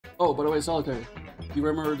Oh, by the way, Solitaire, you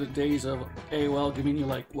remember the days of AOL giving you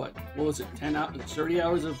like what was it, 10 hours, 30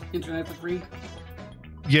 hours of internet for free?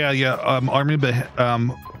 Yeah. I remember.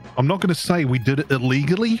 I'm not going to say we did it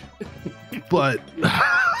illegally, but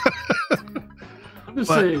I'm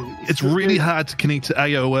just saying, it's really hard to connect to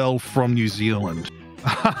AOL from New Zealand.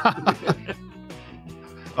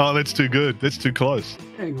 Oh, that's too good. That's too close.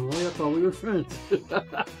 Hang on, I thought we were friends.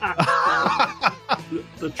 I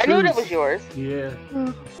knew that was yours. Yeah.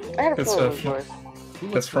 I had a feeling it was yours.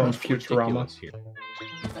 That's from Futurama.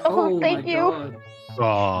 Oh, thank you. God.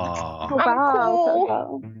 Oh, I'm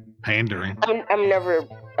cool. pandering. I'm never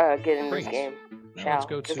good in this game. Let's Ciao.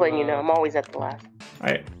 go Just to, letting you know, I'm always at the last.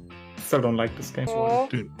 I still don't like this game. Aw,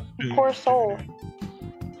 Dude. poor soul.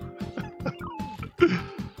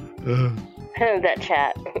 That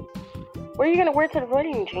chat. What are you gonna wear to the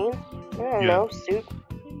wedding, Gene? I don't know, suit.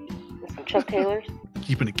 With some Chuck Taylors.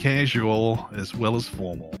 Keeping it casual as well as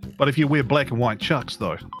formal. But if you wear black and white chucks,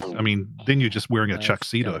 though, I mean, then you're just wearing a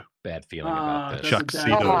Chuckcedo. Bad feeling about this. That's a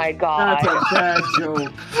Chuckcedo. Oh my god. That's a bad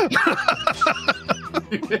joke.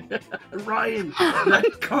 Ryan, that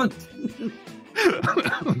cunt.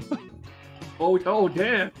 Oh,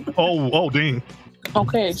 damn. Oh, dang.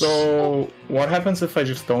 Okay. So, what happens if I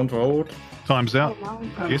just don't vote? Time's out.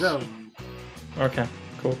 Time's Yes. out. Okay,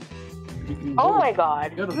 cool. You can Oh vote. my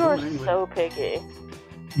god. You gotta You are vote anyway. so picky.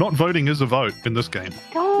 Not voting is a vote in this game. They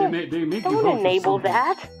Don't, make you vote don't for enable something.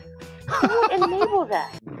 that. Don't enable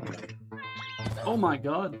that. Oh my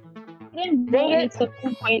god. Dang it. It's a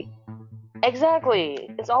point. Exactly.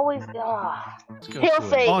 It's always. Let's go He'll to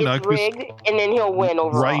say Oh, no, it's 'cause rigged, and then he'll win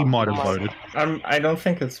overall. Ray might have I'm like, voted. I don't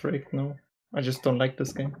think it's rigged, no. I just don't like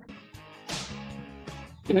this game.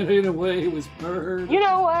 In a way, it was murder. You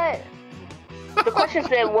know what? The question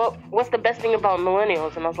said, what's the best thing about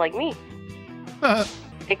millennials? And I was like, me.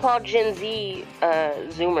 They call Gen Z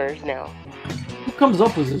Zoomers now. Who comes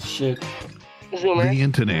up with this shit? Zoomers. The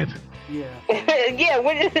internet. Yeah. Yeah,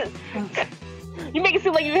 what is you make it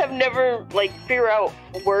seem like you have never, like, figure out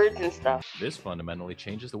words and stuff. This fundamentally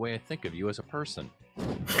changes the way I think of you as a person.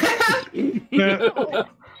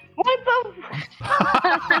 What the?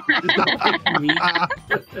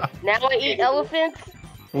 Now I eat elephants?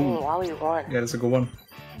 Wally won. Yeah, that's a good one.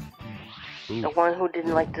 The one who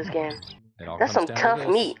didn't like this game. It all That's comes some down to tough this.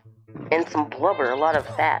 meat. And some blubber, a lot of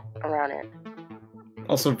fat around it.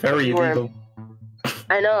 Also very You were- illegal.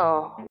 I know.